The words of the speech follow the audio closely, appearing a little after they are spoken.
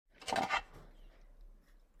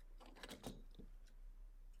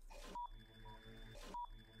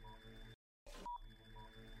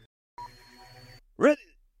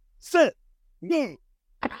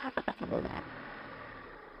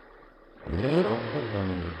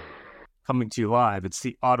Coming to you live, it's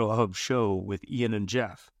the Auto Hub Show with Ian and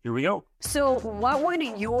Jeff. Here we go. So what would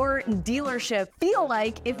your dealership feel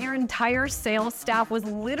like if your entire sales staff was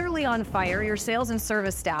literally on fire, your sales and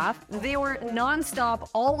service staff? They were nonstop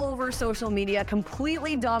all over social media,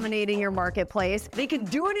 completely dominating your marketplace. They could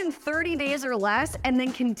do it in 30 days or less and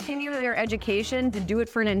then continue their education to do it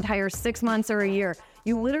for an entire 6 months or a year.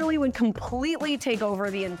 You literally would completely take over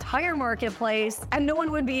the entire marketplace and no one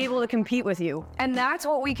would be able to compete with you. And that's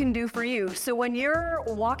what we can do for you. So when you're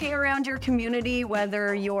walking around your community,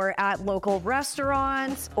 whether you're at local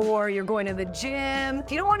restaurants or you're going to the gym,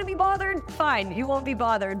 if you don't want to be bothered, fine, you won't be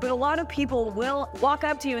bothered. But a lot of people will walk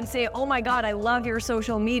up to you and say, oh my God, I love your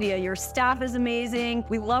social media. Your staff is amazing.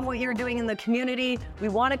 We love what you're doing in the community. We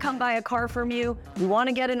want to come buy a car from you. We want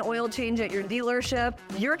to get an oil change at your dealership.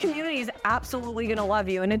 Your community is absolutely going to love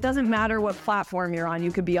you. And it doesn't matter what platform you're on.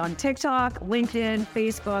 You could be on TikTok, LinkedIn,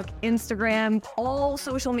 Facebook, Instagram, all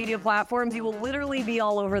social media platforms. You will literally be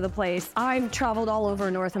all over the place. I've traveled all over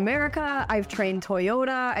North America. I've trained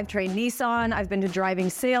Toyota. I've trained Nissan. I've been to driving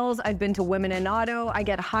sales. I've been to Women in Auto. I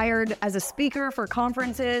get hired as a speaker for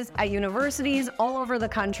conferences at universities all over the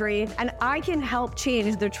country. And I can help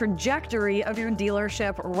change the trajectory of your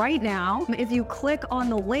dealership right now. If you click on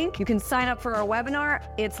the link, you can sign up for our webinar.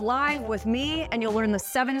 It's live with me and you'll learn the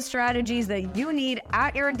 7 strategies that you need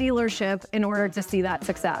at your dealership in order to see that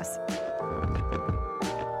success.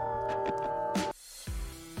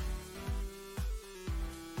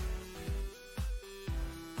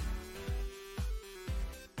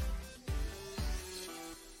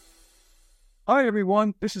 Hi,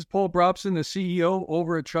 everyone. This is Paul Brobson, the CEO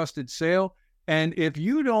over at Trusted Sale. And if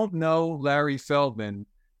you don't know Larry Feldman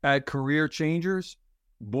at Career Changers,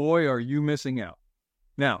 boy, are you missing out.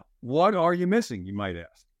 Now, what are you missing, you might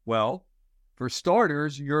ask? Well, for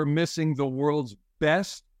starters, you're missing the world's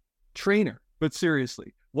best trainer. But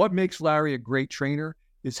seriously, what makes Larry a great trainer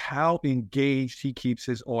is how engaged he keeps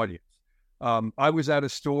his audience. I was at a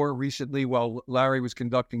store recently while Larry was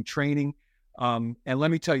conducting training. And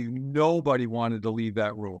let me tell you, nobody wanted to leave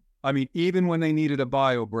that room. I mean, even when they needed a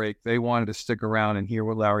bio break, they wanted to stick around and hear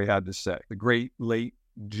what Larry had to say. The great late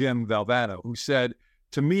Jim Valvano, who said,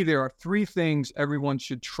 to me, there are 3 things everyone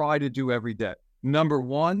should try to do every day. Number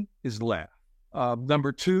 1 is laugh.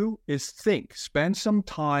 Number 2 is think. Spend some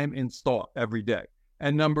time in thought every day.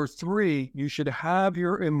 And number 3, you should have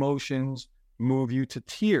your emotions move you to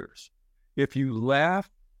tears. If you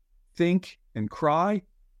laugh, think, and cry,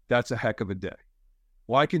 that's a heck of a day.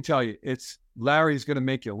 Well, I can tell you, Larry's going to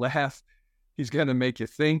make you laugh. He's going to make you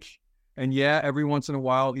think. And yeah, every once in a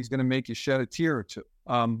while, he's going to make you shed a tear or two.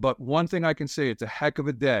 But one thing I can say, it's a heck of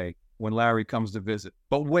a day when Larry comes to visit.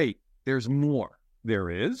 But wait, there's more. There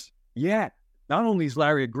is? Yeah. Not only is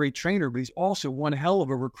Larry a great trainer, but he's also one hell of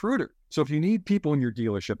a recruiter. So if you need people in your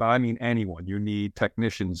dealership, I mean anyone, you need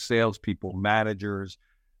technicians, salespeople, managers,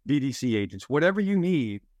 BDC agents, whatever you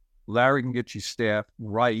need, Larry can get you staffed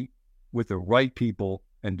right with the right people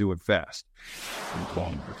and do it fast.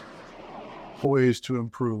 Ways to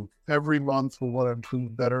improve. Every month we want to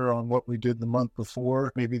improve better on what we did the month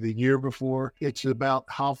before, maybe the year before. It's about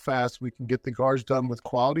how fast we can get the cars done with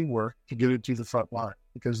quality work to get it to the front line,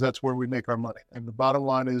 because that's where we make our money. And the bottom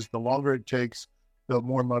line is the longer it takes, the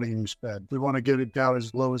more money you spend. We want to get it down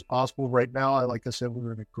as low as possible. Right now, like I said,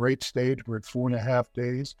 we're in a great stage. We're at 4.5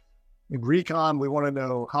 days. In recon, we want to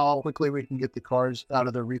know how quickly we can get the cars out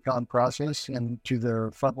of the recon process and to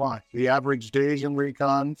their front line. The average days in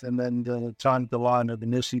recon, and then the time to line are the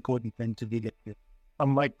most important thing to get it. I'm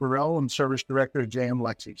Mike Burrell. I'm Service Director at JM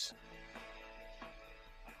Lexus.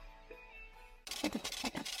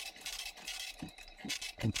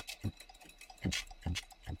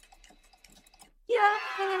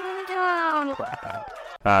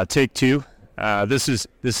 Take 2. This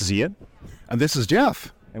is Ian. And this is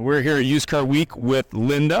Jeff. And we're here at Used Car Week with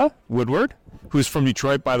Linda Woodward, who's from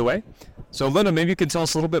Detroit, by the way. So, Linda, maybe you can tell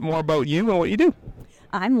us a little bit more about you and what you do.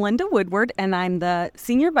 I'm Linda Woodward, and I'm the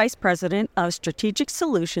Senior Vice President of Strategic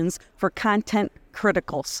Solutions for Content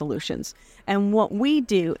Critical Solutions. And what we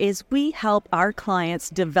do is we help our clients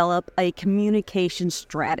develop a communication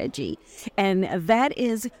strategy. And that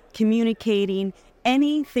is communicating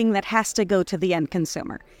anything that has to go to the end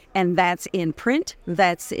consumer. And that's in print,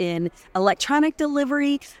 that's in electronic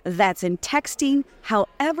delivery, that's in texting,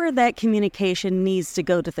 however that communication needs to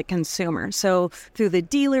go to the consumer. So through the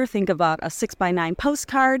dealer, think about a 6x9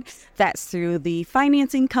 postcard. That's through the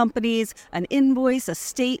financing companies, an invoice, a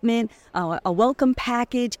statement, a welcome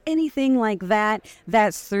package, anything like that.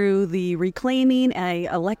 That's through the reclaiming, a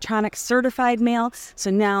electronic certified mail.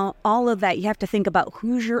 So now all of that, you have to think about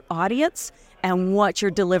who's your audience and what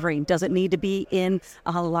you're delivering. Does it need to be in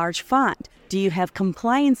a large font? Do you have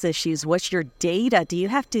compliance issues? What's your data? Do you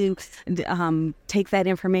have to take that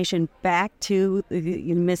information back to the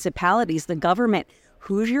municipalities, the government?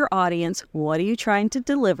 Who's your audience? What are you trying to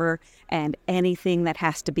deliver? And anything that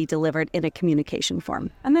has to be delivered in a communication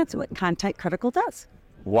form. And that's what Content Critical does.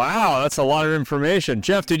 Wow, that's a lot of information.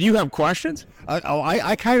 Jeff, did you have questions?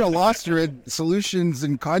 I kind of lost her in solutions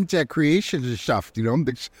and content creation and stuff, you know.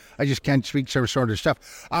 I just can't speak some sort of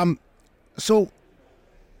stuff. So,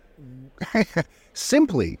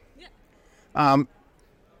 simply,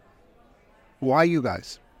 why you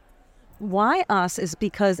guys? Why us is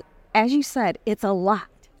because, as you said, it's a lot,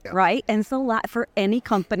 right? And it's a lot for any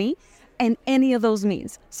company and any of those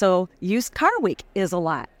means. So, Used Car Week is a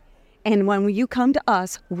lot. And when you come to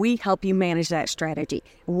us, we help you manage that strategy.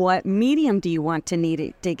 What medium do you want to need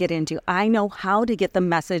it to get into? I know how to get the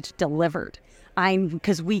message delivered.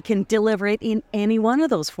 Because we can deliver it in any one of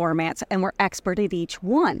those formats, and we're expert at each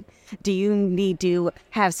one. Do you need to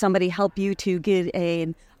have somebody help you to get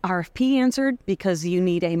an RFP answered because you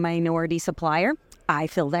need a minority supplier? I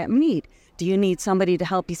fill that need. Do you need somebody to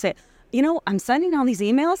help you say, you know, I'm sending all these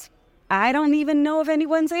emails. I don't even know if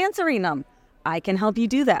anyone's answering them. I can help you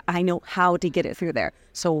do that. I know how to get it through there.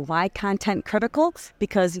 So why Content Critical?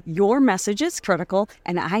 Because your message is critical,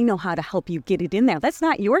 and I know how to help you get it in there. That's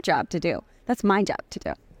not your job to do. That's my job to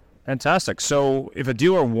do. Fantastic. So if a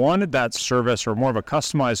dealer wanted that service or more of a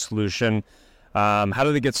customized solution, how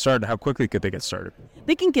do they get started? How quickly could they get started?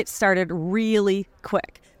 They can get started really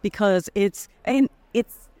quick because it's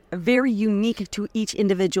very unique to each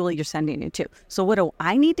individual you're sending it to. So what do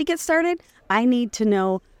I need to get started? I need to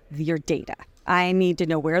know your data. I need to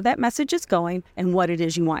know where that message is going and what it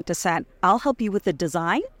is you want to send. I'll help you with the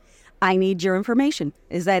design. I need your information.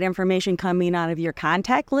 Is that information coming out of your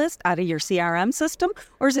contact list, out of your CRM system,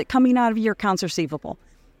 or is it coming out of your accounts receivable?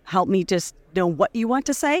 Help me just know what you want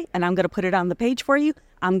to say, and I'm going to put it on the page for you.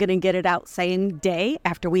 I'm going to get it out same day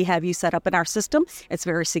after we have you set up in our system. It's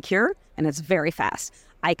very secure, and it's very fast.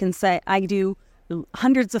 I can say I do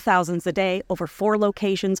hundreds of thousands a day over 4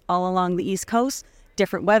 locations all along the East Coast.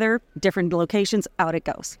 Different weather, different locations, out it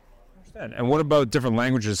goes. And what about different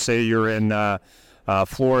languages? Say you're in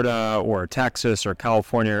Florida or Texas or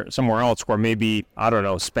California or somewhere else where maybe, I don't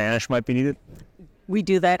know, Spanish might be needed? We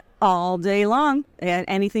do that all day long.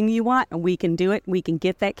 Anything you want, and we can do it. We can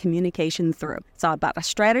get that communication through. It's all about a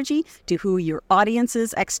strategy to who your audience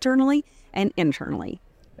is externally and internally.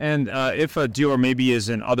 And if a dealer maybe is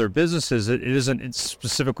in other businesses, it isn't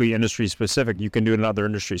specifically industry specific. You can do it in other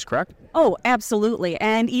industries, correct? Oh, absolutely.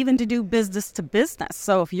 And even to do business to business.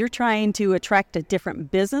 So if you're trying to attract a different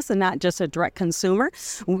business and not just a direct consumer,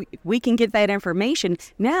 we can get that information.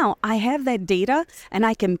 Now I have that data and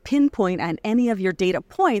I can pinpoint on any of your data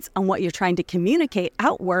points on what you're trying to communicate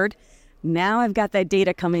outward. Now I've got that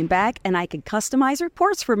data coming back, and I can customize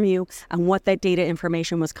reports from you on what that data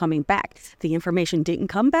information was coming back. If the information didn't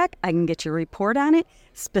come back, I can get your report on it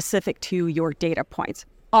specific to your data points,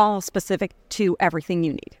 all specific to everything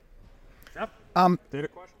you need. Data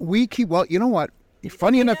question? Well, you know what?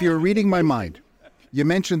 Funny enough, you're reading my mind. You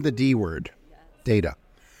mentioned the D word, data.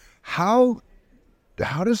 How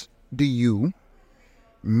do you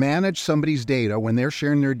manage somebody's data when they're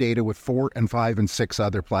sharing their data with 4 and 5 and 6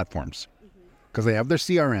 other platforms? Because they have their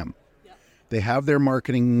CRM, they have their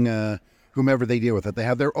marketing, whomever they deal with it. They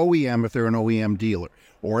have their OEM if they're an OEM dealer,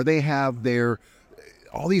 or they have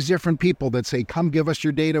all these different people that say, come give us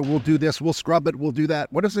your data, we'll do this, we'll scrub it, we'll do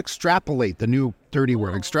that. What does extrapolate, the new dirty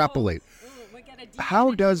word, extrapolate?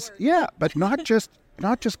 How does, but not just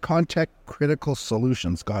content critical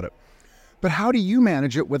solutions, got it. But how do you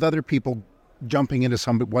manage it with other people jumping into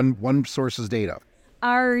one source's data?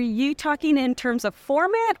 Are you talking in terms of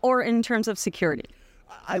format or in terms of security?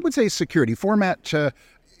 I would say security. Format,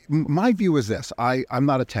 my view is this. I'm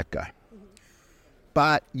not a tech guy.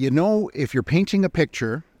 But, if you're painting a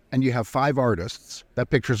picture and you have 5 artists, that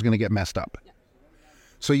picture is going to get messed up. Yeah.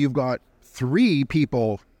 So you've got 3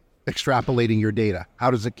 people extrapolating your data. How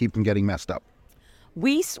does it keep from getting messed up?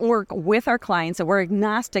 We work with our clients, and we're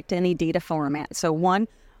agnostic to any data format. So one,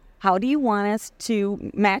 how do you want us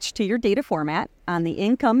to match to your data format on the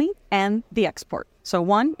incoming and the export? So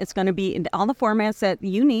one, it's going to be in all the formats that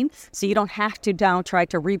you need, so you don't have to now try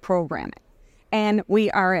to reprogram it. And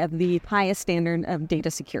we are at the highest standard of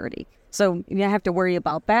data security. So you don't have to worry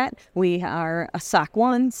about that. We are a SOC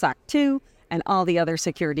 1, SOC 2, and all the other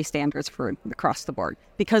security standards for across the board.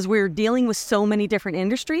 Because we're dealing with so many different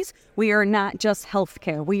industries, we are not just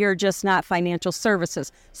healthcare. We are just not financial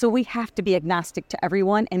services. So we have to be agnostic to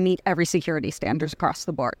everyone and meet every security standards across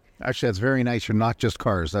the board. Actually, that's very nice. You're not just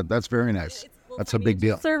cars. That's very nice. That's a big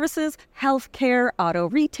deal. Services, healthcare, auto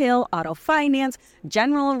retail, auto finance,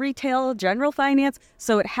 general retail, general finance.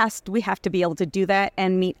 So we have to be able to do that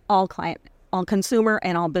and meet all consumer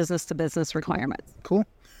and all business to business requirements. Cool.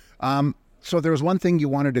 So there was one thing you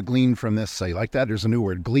wanted to glean from this. Say like that. There's a new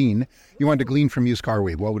word, glean. You wanted to glean from Used Car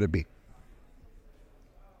Week. What would it be?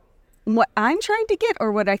 What I'm trying to get,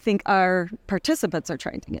 or what I think our participants are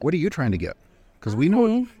trying to get. What are you trying to get? Because we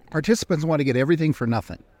know participants want to get everything for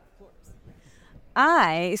nothing.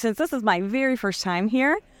 Since this is my very first time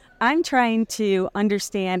here, I'm trying to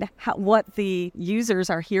understand what the users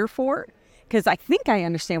are here for, because I think I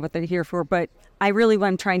understand what they're here for, but I really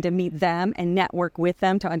am trying to meet them and network with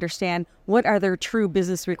them to understand what are their true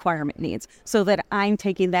business requirement needs, so that I'm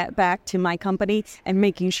taking that back to my company and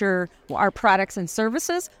making sure our products and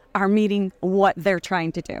services are meeting what they're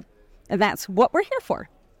trying to do. And that's what we're here for.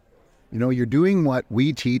 You know, you're doing what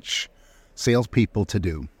we teach salespeople to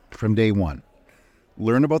do from day one.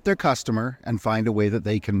 Learn about their customer and find a way that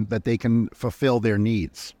they can fulfill their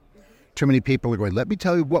needs. Too many people are going, let me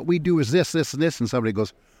tell you what we do is this, this, and this. And somebody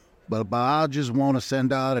goes, but I just want to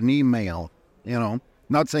send out an email. You know,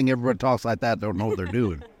 not saying everybody talks like that, don't know what they're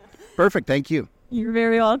doing. Perfect. Thank you. You're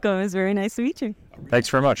very welcome. It was very nice to meet you. Thanks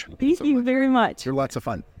very much. Thank you very much. You're lots of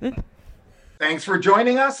fun. Thanks for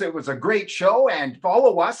joining us. It was a great show, and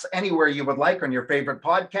follow us anywhere you would like on your favorite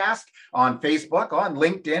podcast, on Facebook, on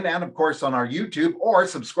LinkedIn, and of course on our YouTube, or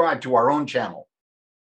subscribe to our own channel.